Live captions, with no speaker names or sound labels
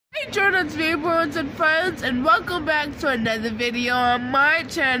Hey Jordan's neighborhoods and friends, and welcome back to another video on my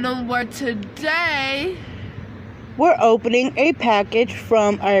channel where today we're opening a package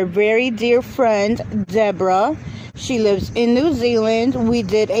from our very dear friend Deborah. She lives in New Zealand. We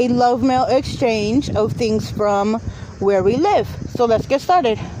did a love mail exchange of things from where we live. So let's get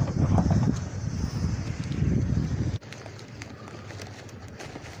started.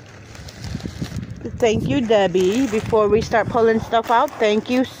 Thank you, Debbie. Before we start pulling stuff out, thank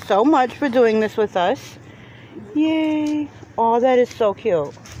you so much for doing this with us. Yay. Oh, that is so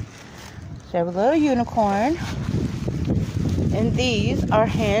cute. So I have a little unicorn. And these are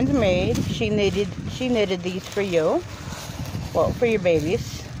handmade. She knitted these for you. Well, for your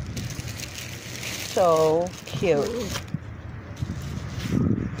babies. So cute.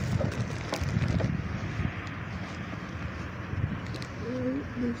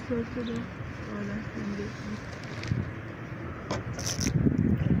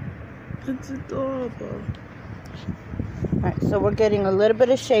 it's adorable. Alright, so we're getting a little bit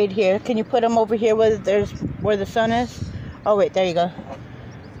of shade here. Can you put them over here where the sun is? Oh wait, there you go.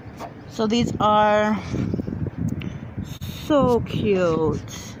 So these are so cute.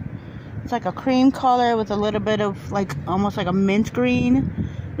 It's like a cream color with a little bit of like almost like a mint green.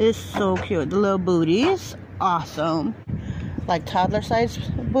 It's so cute. The little booties, awesome. Like toddler size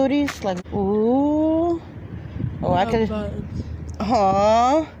booties. Like ooh. Oh, I could.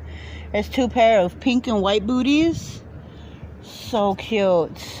 Aww. There's two pair of pink and white booties. So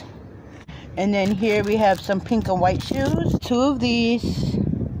cute. And then here we have some pink and white shoes. Two of these.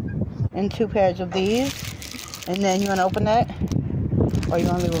 And two pairs of these. And then you want to open that? Or you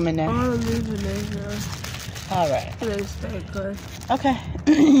want to leave them in there? I'll leave them in there. Alright. They stay good. Okay.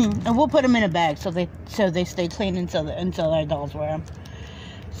 And we'll put them in a bag so they stay clean until our dolls wear them.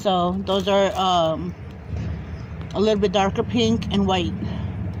 So those are a little bit darker pink and white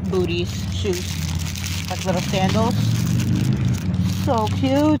booties, shoes. Like little sandals. So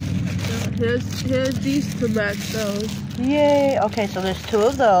cute. Here's these to match those. Yay. Okay, so there's two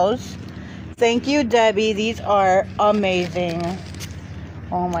of those. Thank you, Debbie. These are amazing.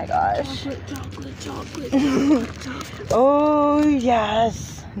 Oh my gosh. Chocolate. Oh,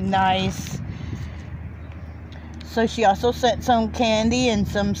 yes. Nice. So she also sent some candy and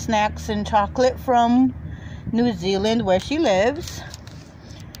some snacks and chocolate from New Zealand where she lives.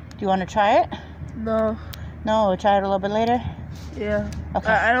 Do you want to try it? No. No, we'll try it a little bit later? Yeah.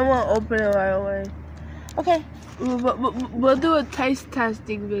 Okay. I don't want to open it right away. Okay. We'll do a taste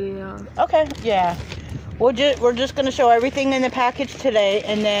testing video. Okay, yeah. We're just going to show everything in the package today,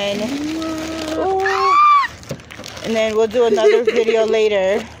 and then we'll do another video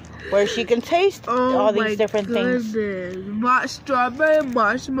later where she can taste all these different things. Strawberry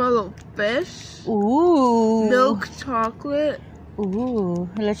marshmallow fish. Ooh. Milk chocolate. Ooh.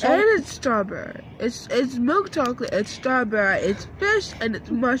 Let's try. And it's strawberry. It's milk chocolate, it's strawberry, it's fish, and it's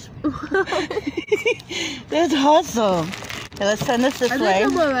marshmallow. That's awesome. Okay, let's turn this way. I think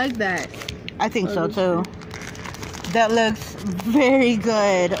I'm gonna like that. I think so too. That looks very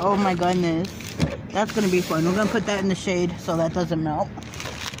good. Oh my goodness. That's gonna be fun. We're gonna put that in the shade so that doesn't melt.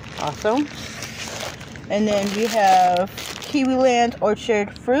 Awesome. And then we have Kiwiland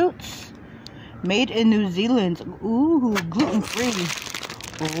Orchard fruits. Made in New Zealand. Ooh, gluten-free.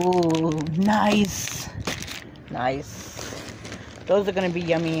 Ooh, nice. Nice. Those are gonna be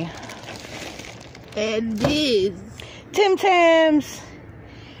yummy. And these. Tim Tams.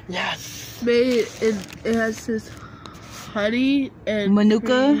 Yes. It has this honey and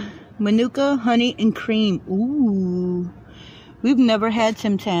Manuka. Manuka, honey, and cream. Ooh. We've never had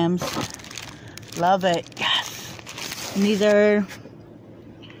Tim Tams. Love it. Yes. And these are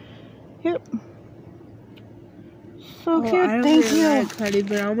here. So cute. Thank you. Like honey,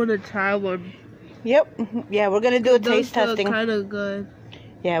 but I'm gonna try one. Yep. Yeah, we're gonna do a taste testing. Kind of good.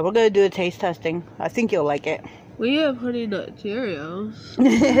 Yeah, we're gonna do a taste testing. I think you'll like it. We have honey nut Cheerios.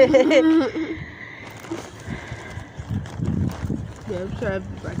 Yeah, I'm sure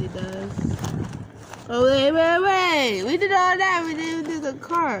everybody does. Oh wait! We did all that. We didn't do the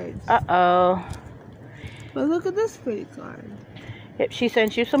cards. Uh-oh. But look at this pretty card. Yep, she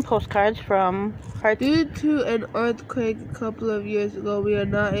sent you some postcards from her. Due to an earthquake a couple of years ago, we are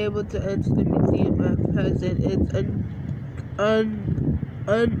not able to enter the museum at present. It's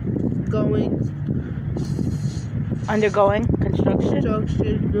Undergoing construction.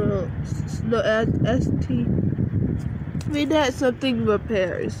 Read that something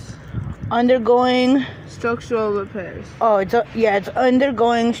repairs. Undergoing structural repairs. Oh, it's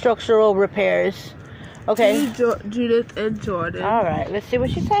undergoing structural repairs. Okay. Judith and Jordan. All right, let's see what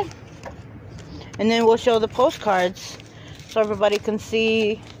she said. And then we'll show the postcards so everybody can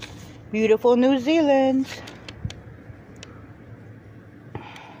see Beautiful New Zealand.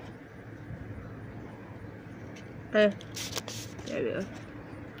 There we go.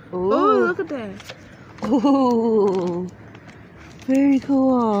 Ooh. Oh, look at that. Ooh. Very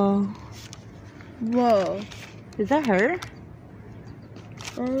cool. Whoa. Is that her?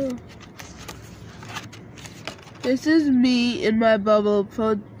 Oh. This is me in my bubble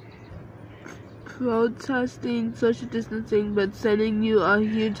protesting social distancing, but sending you a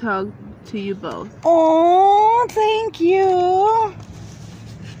huge hug to you both. Oh, thank you.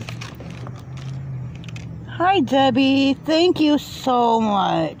 Hi, Debbie. Thank you so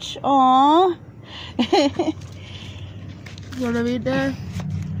much. Aw. Wanna read that?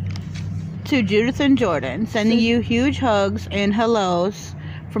 To Judith and Jordan, sending you huge hugs and hellos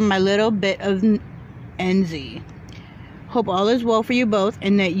from my little bit of NZ. Hope all is well for you both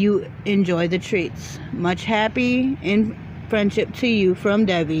and that you enjoy the treats. Much happy and friendship to you from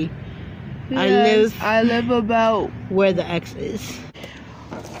Debbie. Yes, I live about where the X is.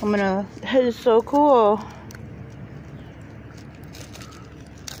 That is so cool.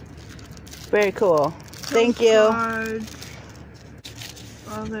 Very cool. Thank you. Cards.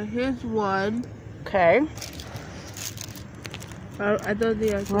 Okay, here's one. Okay. I don't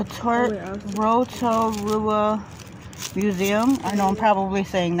think I can. Rotorua Museum. I know I'm probably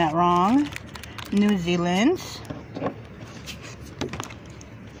saying that wrong. New Zealand.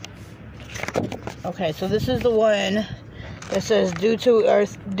 Okay, so this is the one that says due to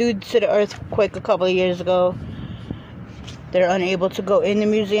the earthquake a couple of years ago, they're unable to go in the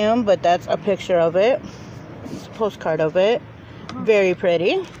museum, but that's a picture of it. It's a postcard of it. Very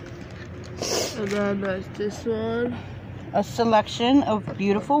pretty. And then there's this one. A selection of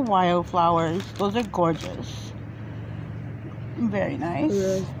beautiful wildflowers. Those are gorgeous. Very nice. And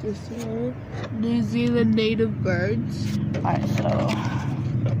there's this one. New Zealand native birds. Alright, so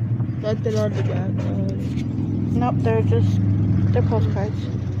Nothing on the back. nope, they're postcards.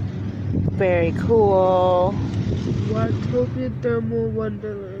 Very cool. Watopia Thermal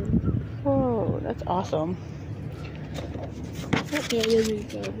Wonderland. Whoa, that's awesome. Okay, let me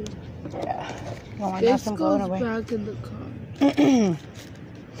go. Yeah. Oh my This gosh, I'm going goes away. back in the car.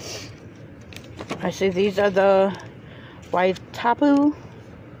 I see these are the Waitapu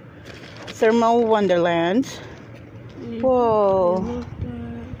Thermal Wonderland. Whoa.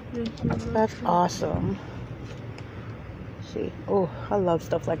 That's awesome. Let's see. Oh, I love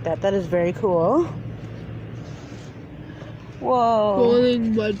stuff like that. That is very cool. Whoa.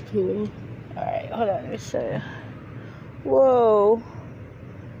 Boiling mud pool. Alright, hold on. Let me see. Whoa.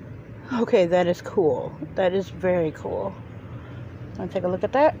 Okay, that is cool. That is very cool. Want to take a look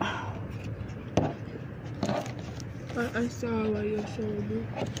at that? I saw what you're showing me.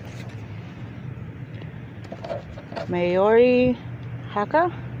 Maori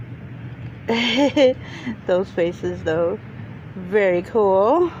Haka. Those faces, though. Very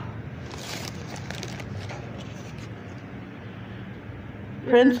cool.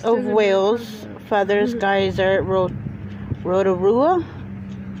 Prince of Wales Feathers Geyser Rotorua.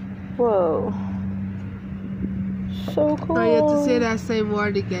 Whoa. So cool. No, you have to say that same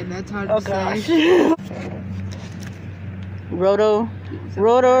word again. That's hard to gosh. say. Rotorua.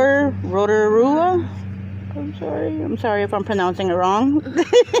 I'm sorry if I'm pronouncing it wrong.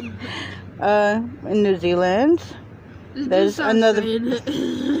 In New Zealand. There's another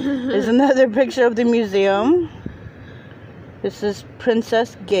picture of the museum. This is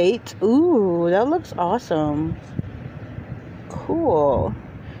Princess Gate. Ooh, that looks awesome. Cool.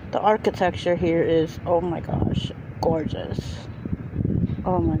 The architecture here is, oh my gosh, gorgeous.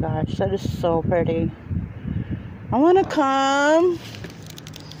 Oh my gosh, that is so pretty. I want to come.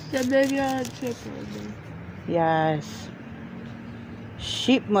 Yeah, maybe I'll trip on there. Yes.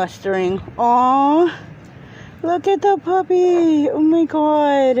 Sheep mustering. Oh, look at the puppy. Oh my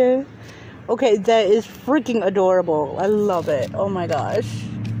god. Okay, that is freaking adorable. I love it. Oh my gosh.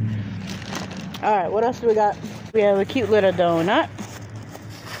 Alright, what else do we got? We have a cute little donut.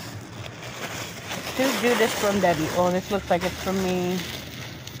 To Judith from Debbie. Oh, this looks like it's from me.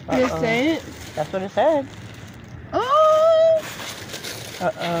 Did it say it? That's what it said. Oh!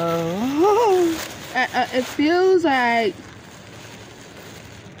 Uh-oh. It feels like...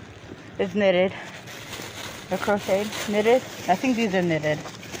 It's knitted. Or crocheted. Knitted? I think these are knitted.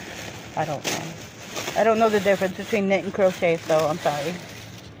 I don't know. I don't know the difference between knit and crochet, so I'm sorry.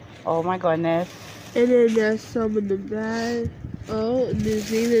 Oh my goodness. And then there's some in the bag. Oh, New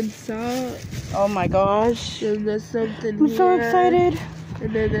Zealand salt. Oh my gosh. And there's something I'm here. so excited.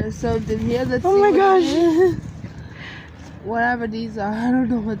 And then there's something here. Let's Oh see my what gosh. it is. Whatever these are. I don't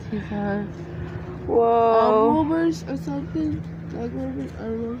know what these are. Whoa. Homers or something? Like homers? I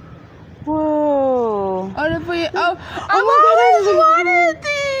don't know. Order for you. Oh, Oh I've always wanted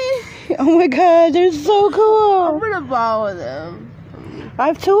these. Oh my god, they're so I'm cool. gonna borrow them. I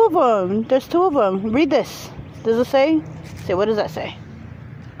have 2 of them. There's 2 of them. Read this. Does it say? Say, what does that say?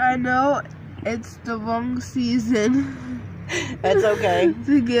 I know it's the wrong season. That's okay.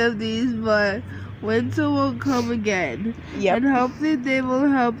 To give these, but winter will come again. Yep. And hopefully they will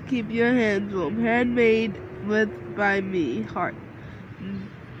help keep your hands warm. Handmade by me. Heart.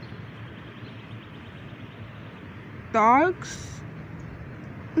 Dogs?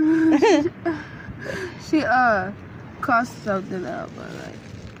 She cost something out, but like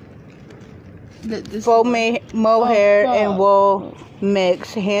this Faux one. mohair fuck. and wool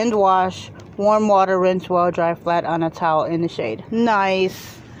mix. Hand wash. Warm water. Rinse well. Dry flat on a towel in the shade.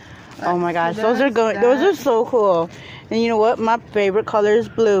 Nice. Oh my gosh, those are going. Those are so cool. And you know what? My favorite color is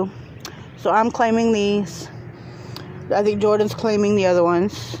blue, so I'm claiming these. I think Jordan's claiming the other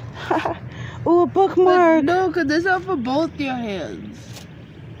ones. Ooh, a bookmark. But no, because this is for both your hands.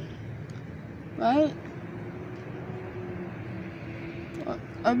 Right?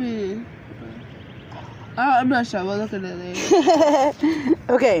 I mean, I'm not sure. We'll look at it later.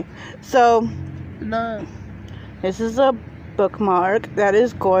 Okay, so No. this is a bookmark that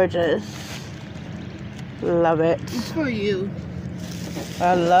is gorgeous. Love it. It's for you.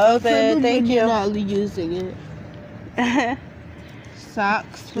 I love it. Thank You're you. not using it.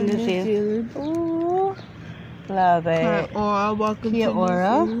 Socks from New New Zealand. Zealand. Ooh, love it. Aura, welcome Kia to New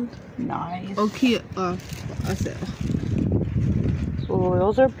Aura. Zealand. Nice. Oh, Kia. I said. Ooh,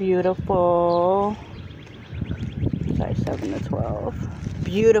 those are beautiful. Size 7 to 12.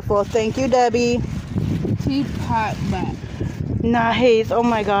 Beautiful. Thank you, Debbie. Teapot mat. Nice. Oh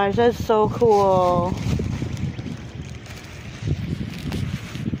my gosh, that's so cool.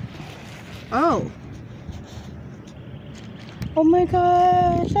 Oh. Oh my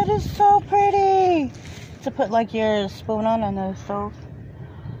gosh, that is so pretty. To put like your spoon on the stove.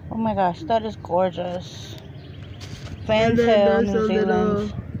 Oh my gosh, that is gorgeous. And then Fantail, there's New a little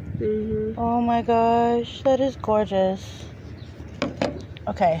Zealand. thing here. Oh my gosh, that is gorgeous.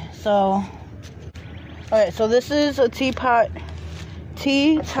 Okay, so this is a tea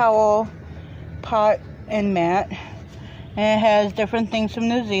towel pot and mat, and it has different things from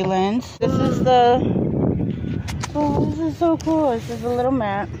New Zealand. This is this is so cool. This is a little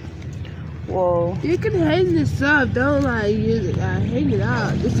mat. Whoa. You can hang this up. Don't like use it. Hang it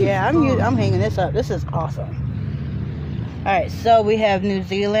out. This Yeah, is I'm hanging this up. This is awesome. All right, so we have New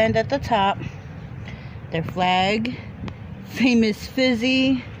Zealand at the top. Their flag, famous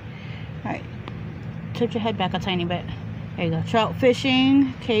fizzy. All right, tilt your head back a tiny bit. There you go. Trout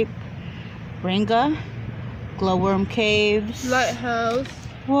fishing, Cape Reinga, glowworm caves. lighthouse.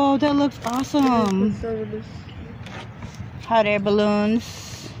 Whoa, that looks awesome. Hot air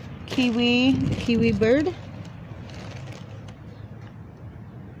balloons, kiwi bird,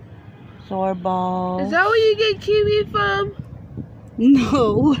 Zorball. Is that where you get kiwi from?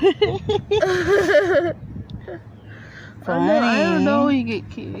 No. I don't know where you get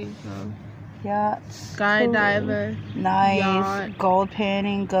kiwi from. Yachts. Skydiver. Cool. Nice. Yacht. Gold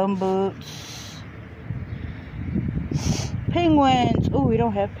panning, gum boots. Penguins. Oh, we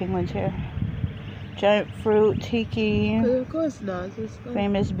don't have penguins here. Giant fruit, tiki. Of course not. It's not.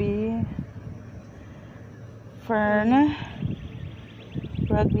 Famous bee. Fern.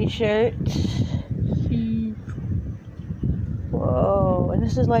 Rugby shirt. Sheep. Whoa. And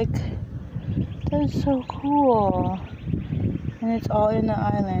this is like, that is so cool. And it's all in the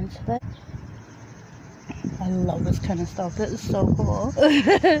islands. I love this kind of stuff. That is so cool.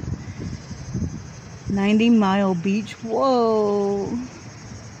 90-mile beach. Whoa.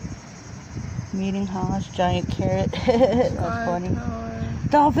 Meeting house. Giant carrot. That's funny.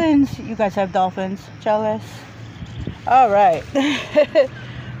 Dolphins. You guys have dolphins. Jealous. Alright.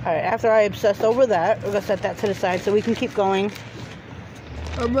 Alright, after I obsess over that, we're going to set that to the side so we can keep going.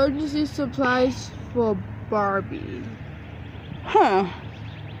 Emergency supplies for Barbie. Huh.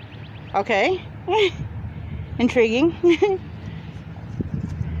 Okay. Intriguing.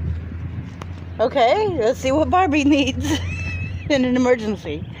 Okay, let's see what Barbie needs in an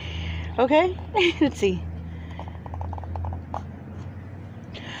emergency. Okay, let's see.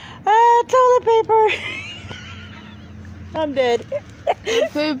 Toilet paper. I'm dead. A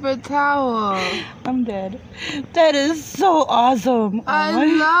paper towel. I'm dead. That is so awesome. I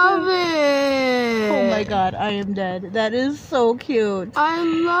love it. Oh my god, I am dead. That is so cute. I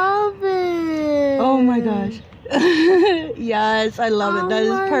love it. Oh my gosh. Yes, I love it. That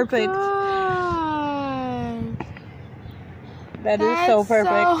is perfect. God. That is so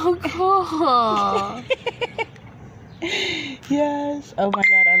perfect. So cool. Yes. Oh my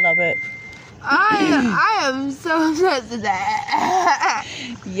god, I love it. I am so obsessed with that.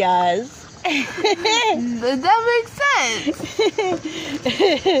 Yes. That makes sense.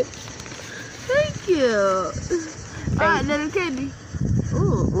 Thank you. Alright, little candy.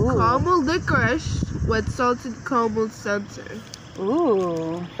 Ooh, caramel licorice with salted caramel center.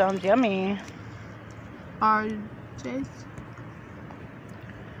 Ooh, sounds yummy.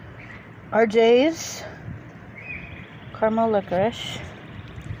 RJ's caramel licorice.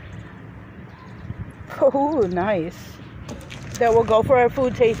 Oh, nice. That will go for our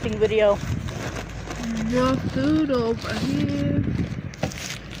food tasting video. More food over here.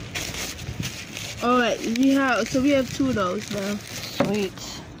 Alright, we have two of those now. Sweet.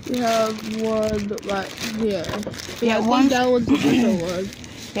 We have one right here. Yeah, I think that one's a different one.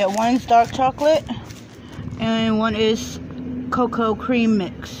 Yeah, one's dark chocolate and one is cocoa cream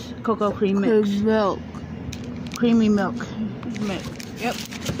mix. Cocoa cream mix. Milk. Creamy milk mix. Yep.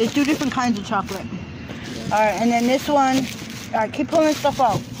 There's two different kinds of chocolate. Alright, and then this one, alright, keep pulling stuff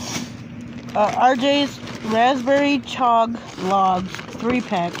out. RJ's Raspberry Chog Logs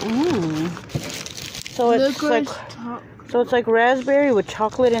 3-pack. Ooh. So it's like raspberry with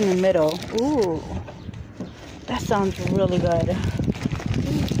chocolate in the middle. Ooh. That sounds really good.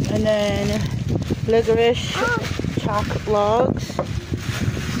 And then licorice choc logs.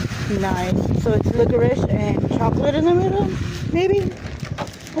 Nice. So it's licorice and chocolate in the middle, maybe?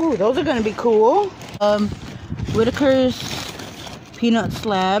 Ooh, those are gonna be cool. Whitaker's peanut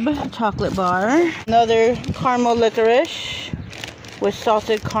slab chocolate bar. Another caramel licorice with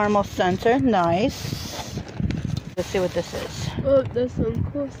salted caramel center. Nice. Let's see what this is. Oh, there's some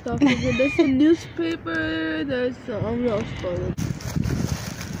cool stuff. There's some newspaper. There's some real spoilers.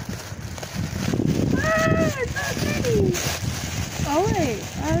 It's so pretty. Oh wait,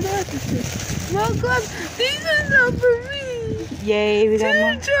 I don't know what this is. Well, God, these are some for me. Yay, we got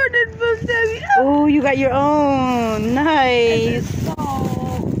more. Jordan from Debbie. Oh, you got your own. Nice.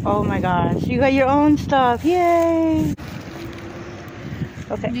 Oh my gosh, you got your own stuff. Yay.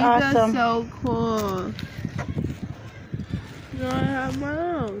 Okay, these awesome. These are so cool. Now I have my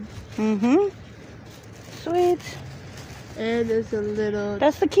own. Sweet. And there's a little...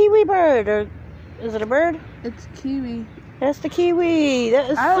 That's the kiwi bird, or is it a bird? It's kiwi. That's the kiwi. That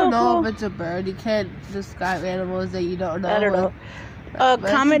is I don't so know cool. if it's a bird. You can't describe animals that you don't know. I don't know.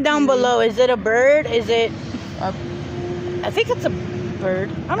 Comment down below. Is it a bird? Is it... I think it's a bird.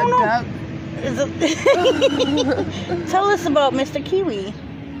 I don't know. Duck? Is it... Tell us about Mr. Kiwi.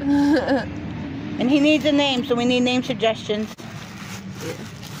 And he needs a name, so we need name suggestions. Yeah.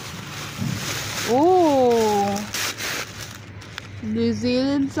 Ooh. New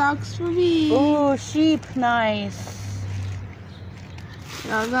Zealand socks for me. Ooh, sheep. Nice.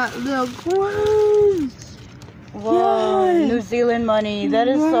 I got little coins. Whoa, yes. New Zealand money. That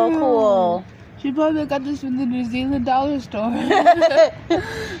is so cool. She probably got this from the New Zealand dollar store.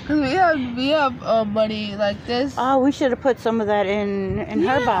 Cause we have money like this. Oh, we should have put some of that in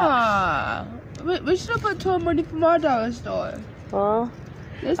her box. We should have put tour money from our dollar store. Well,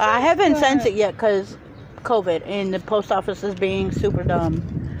 I haven't sent it yet because COVID and the post office is being super dumb.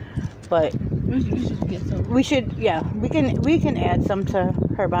 But we should get some. We should, yeah. We can add some to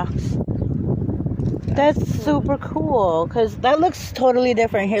her box. That's super cool because that looks totally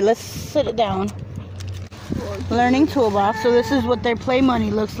different. Here, let's sit it down. Learning toolbox. So this is what their play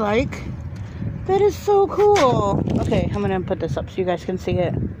money looks like. That is so cool. Okay, I'm gonna put this up so you guys can see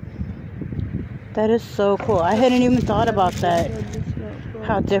it. That is so cool. I hadn't even thought about that.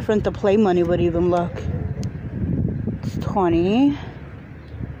 How different the play money would even look. It's 20.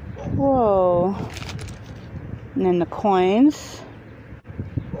 Whoa. And then the coins.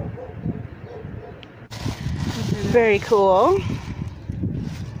 Very cool.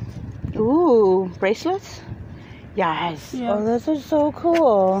 Ooh, bracelets? Yes. Yeah. Oh, those are so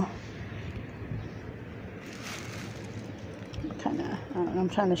cool. I'm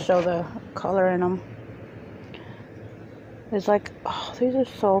trying to show the color in them. It's like, oh, these are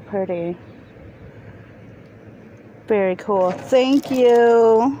so pretty. Very cool. Thank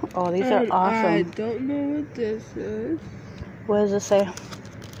you. Oh, these are awesome. I don't know what this is. What does it say?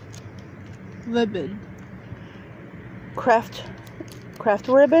 Ribbon. Craft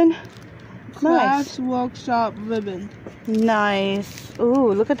ribbon? Crafts Nice. Workshop ribbon. Nice.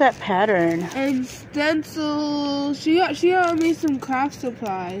 Ooh, look at that pattern. And stencils. She got me some craft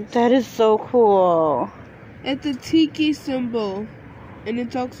supplies. That is so cool. It's a tiki symbol. And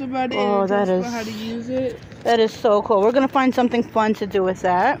it talks about it and it talks about how to use it. That is so cool. We're going to find something fun to do with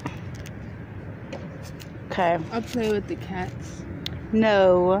that. Okay. I'll play with the cats.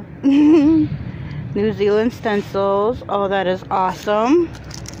 No. New Zealand stencils. Oh, that is awesome.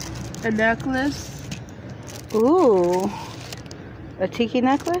 A necklace. Ooh. A tiki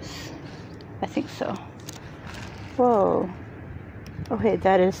necklace? I think so. Whoa. Okay,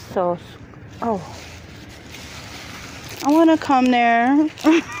 that is so... Oh. I want to come there.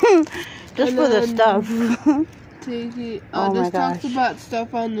 Just for the stuff. Tiki. Oh my this gosh. talks about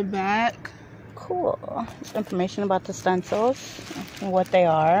stuff on the back. Cool. Information about the stencils and what they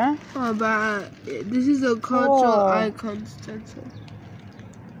are. This is a cultural icon stencil.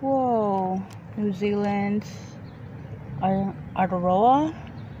 Whoa. New Zealand. Aroa?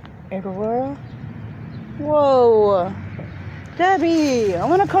 Whoa. Debbie, I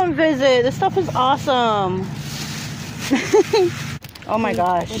want to come visit. This stuff is awesome. Oh my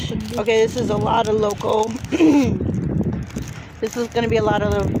gosh. Okay, this is a lot of local. This is going to be a lot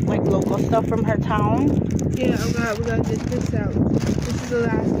of like local stuff from her town. Yeah, we gotta get this out. This is the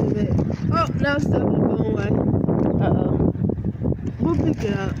last of it. Oh, now stuff is going away. Uh-oh. We'll pick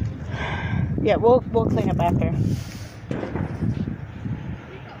it up. Yeah, we'll clean up after.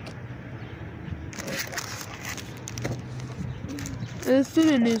 Let's do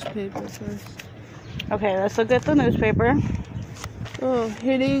the newspaper first. Okay, let's look at the newspaper. Oh,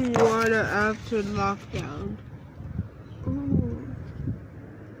 hitting water after lockdown. Ooh.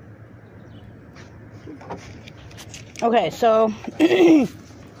 Okay, so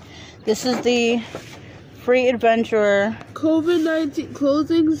this is the Free Adventurer. COVID-19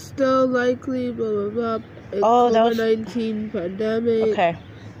 closing still likely, blah, blah, blah. COVID-19 pandemic. Okay.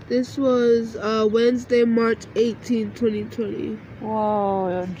 This was Wednesday, March 18, 2020.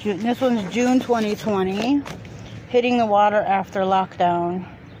 Whoa, this one's June 2020. Hitting the water after lockdown.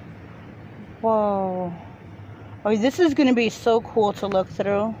 Whoa. Oh, this is going to be so cool to look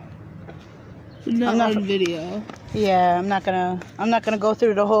through. Not on video. Yeah, I'm not gonna go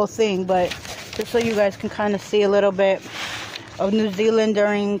through the whole thing, but just so you guys can kind of see a little bit of New Zealand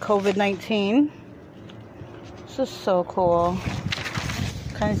during COVID-19. This is so cool.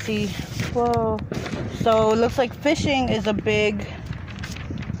 Kind of see, whoa. So it looks like fishing is a big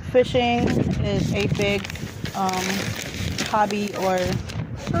hobby or.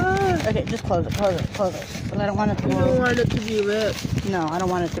 Okay, just close it. But I don't want it to. You don't want it to be ripped. No, I don't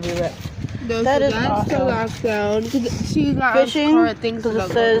want it to be ripped. No, That so is that's awesome. the lockdown. She got Fishing, current things because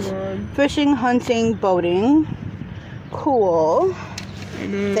about it says going on. fishing, hunting, boating. Cool.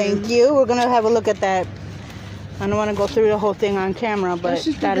 Thank you. We're gonna have a look at that. I don't want to go through the whole thing on camera, but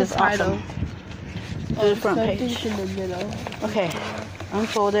that is awesome. The front page. In the middle. Okay,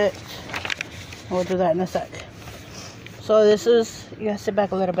 unfold it. We'll do that in a sec. So this is, you gotta sit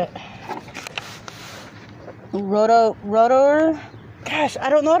back a little bit. Rotorua. Gosh, I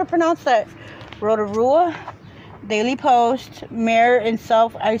don't know how to pronounce that. Rotorua. Daily Post. Mayor in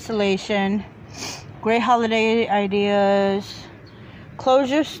self-isolation. Great holiday ideas.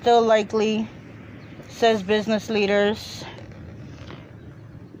 Closure still likely, says business leaders.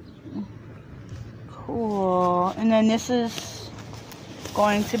 Cool. And then this is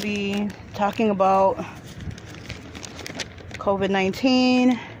going to be talking about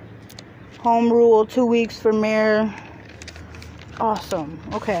COVID-19. Home rule 2 weeks for mayor. Awesome.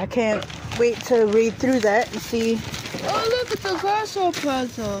 Okay, I can't wait to read through that and see. Oh, look at the castle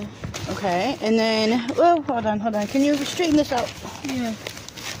puzzle. Okay, and then, oh, hold on. Can you straighten this out? Yeah.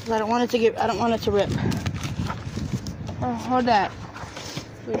 I don't want it to rip. Oh, hold that.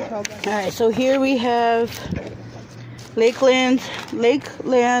 Alright, so here we have Lakeland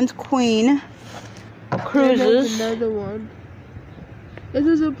Queen Cruises. Another one. It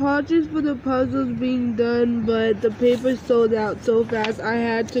says apologies for the puzzles being done, but the paper sold out so fast I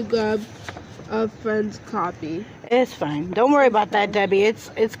had to grab a friend's copy. It's fine. Don't worry about that, Debbie.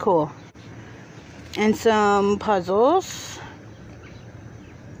 It's cool. And some puzzles.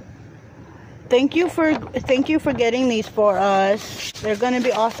 Thank you for getting these for us. They're going to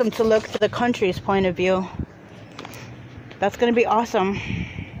be awesome to look to the country's point of view. That's going to be awesome.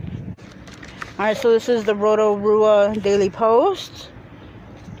 Alright, so this is the Rotorua Daily Post.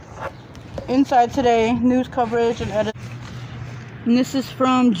 Inside Today, news coverage and edit. And this is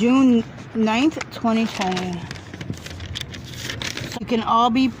from June 9th, 2020. So we can all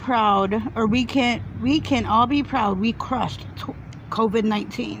be proud, or we can all be proud we crushed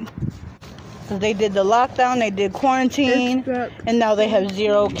COVID-19. So they did the lockdown, they did quarantine, and now they have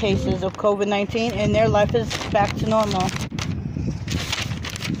 0 cases of COVID-19, and their life is back to normal.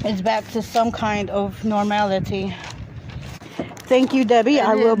 It's back to some kind of normality. Thank you, Debbie.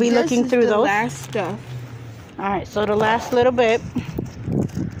 I will be looking through those. Last stuff. Alright, so the last little bit.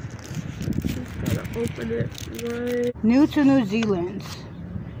 Just gotta open it right. New to New Zealand.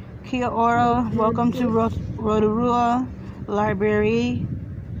 Kia ora. Welcome to Rotorua Library.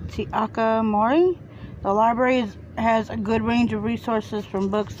 Tiaka Mori. The library has a good range of resources from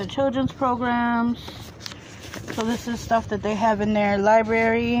books to children's programs. So this is stuff that they have in their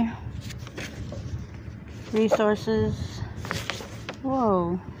library. Resources.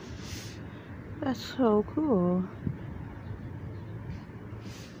 Whoa. That's so cool.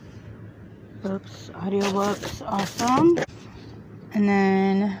 Books, audiobooks, awesome. And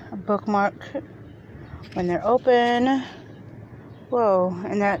then a bookmark when they're open. Whoa,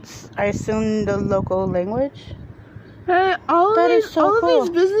 and that's, I assume, the local language. Hey, all of these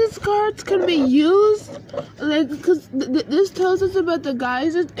business cards can be used, like, because this tells us about the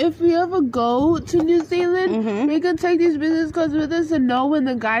geysers. If we ever go to New Zealand, we can take these business cards with us and know when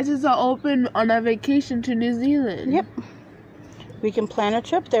the geysers are open on our vacation to New Zealand. Yep. We can plan a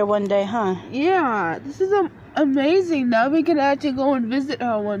trip there one day, huh? Yeah, this is amazing. Now we can actually go and visit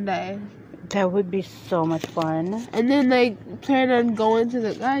her one day. That would be so much fun. And then, like, plan on going to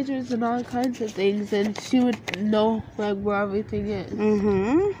the geysers and all kinds of things, and she would know, like, where everything is.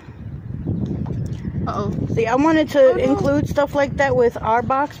 Uh-oh. See, I wanted to include stuff like that with our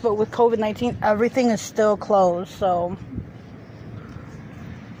box, but with COVID-19, everything is still closed, so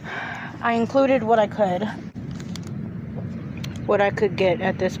I included what I could get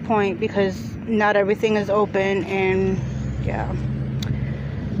at this point, because not everything is open, and yeah,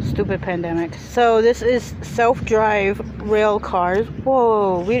 stupid pandemic. So this is self-drive rail cars.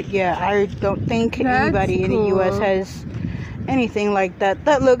 Whoa, I don't think anybody in the US has anything like that.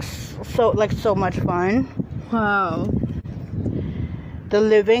 That looks so much fun. Wow. The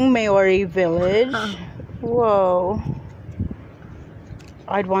Living Maori Village. Whoa.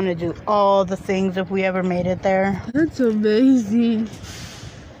 I'd want to do all the things if we ever made it there. That's amazing.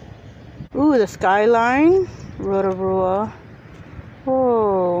 Ooh, the Skyline. Rotorua.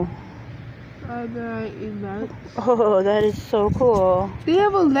 Whoa. Oh, that is so cool. They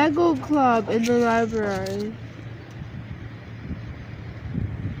have a Lego club in the library.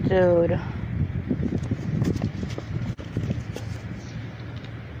 Dude.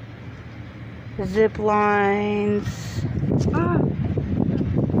 Zip lines.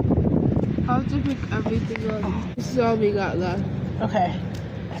 I'll have to pick everything up. This is all we got left. Okay.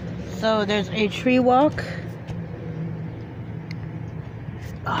 So there's a tree walk.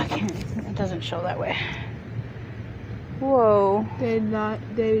 Oh, I can't. It doesn't show that way. Whoa.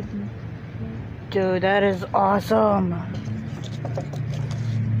 Dude, that is awesome.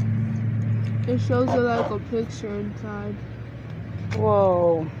 It shows you like a picture inside.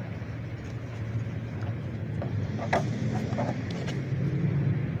 Whoa.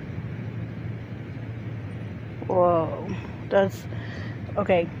 Whoa. That's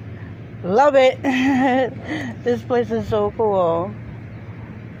okay. Love it. This place is so cool.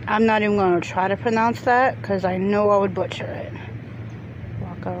 I'm not even going to try to pronounce that because I know I would butcher it.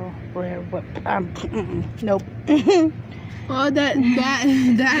 Waka, rare whip. Nope. Oh, that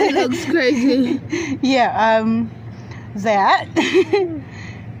looks crazy. Yeah, that.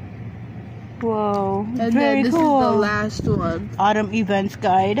 Whoa. And very then this cool. is the last one. Autumn Events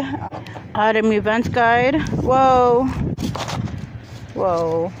Guide. Autumn Events Guide. Whoa.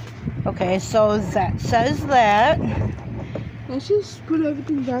 Whoa. Okay, so that says that. Let's just put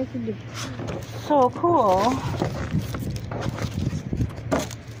everything back in the... So cool.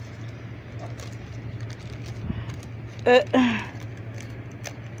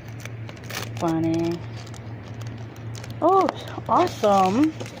 Funny. Oh,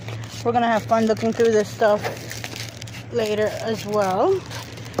 awesome. We're gonna have fun looking through this stuff later as well.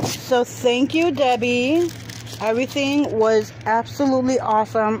 So thank you, Debbie. Everything was absolutely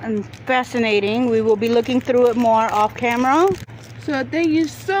awesome and fascinating. We will be looking through it more off camera. So thank you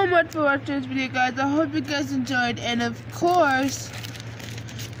so much for watching this video, guys. I hope you guys enjoyed, and of course,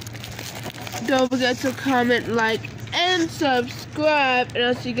 don't forget to comment, like, and subscribe, and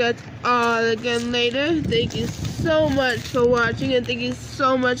I'll see you guys all again later. Thank you so much for watching, and thank you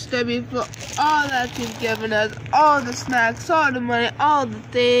so much, Debbie, for all that you've given us, all the snacks, all the money, all the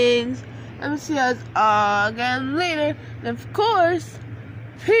things. And we'll see you guys all again later. And of course,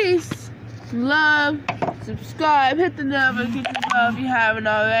 peace, love, subscribe, hit the notification bell if you haven't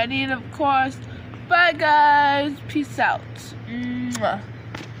already, and of course, bye guys, peace out. Mwah.